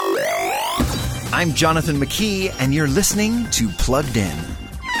I'm Jonathan McKee, and you're listening to Plugged In.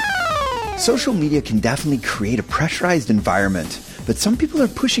 Social media can definitely create a pressurized environment, but some people are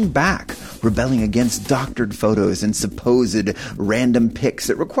pushing back, rebelling against doctored photos and supposed random pics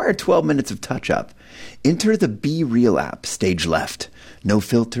that require 12 minutes of touch-up. Enter the Be Real app, stage left. No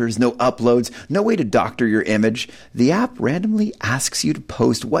filters, no uploads, no way to doctor your image. The app randomly asks you to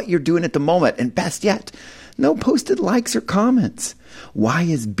post what you're doing at the moment, and best yet, no posted likes or comments. Why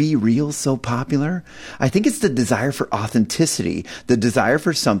is Be Real so popular? I think it's the desire for authenticity, the desire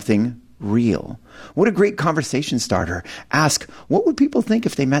for something real. What a great conversation starter. Ask, what would people think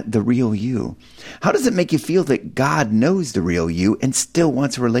if they met the real you? How does it make you feel that God knows the real you and still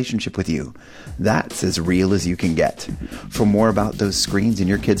wants a relationship with you? That's as real as you can get. For more about those screens in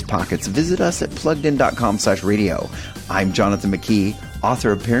your kids' pockets, visit us at pluggedin.com/radio. I'm Jonathan McKee,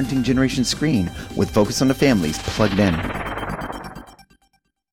 author of Parenting Generation Screen with Focus on the Family's Plugged In.